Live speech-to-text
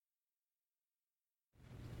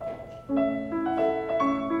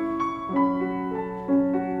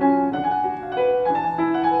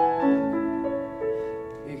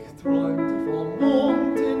Ich träumte vom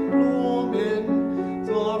Mond in Blumen,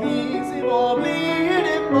 so wie sie wohl blühen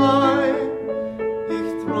im Mai. Ich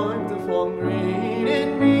träumte von grünen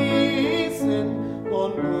Wiesen, von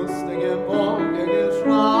lustigem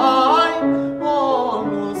Vogelgeschrei, von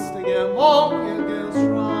lustigem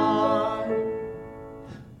Vogelgeschrei.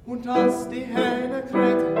 Und als die Hähne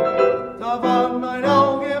krähten, da war mein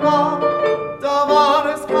Auge wach,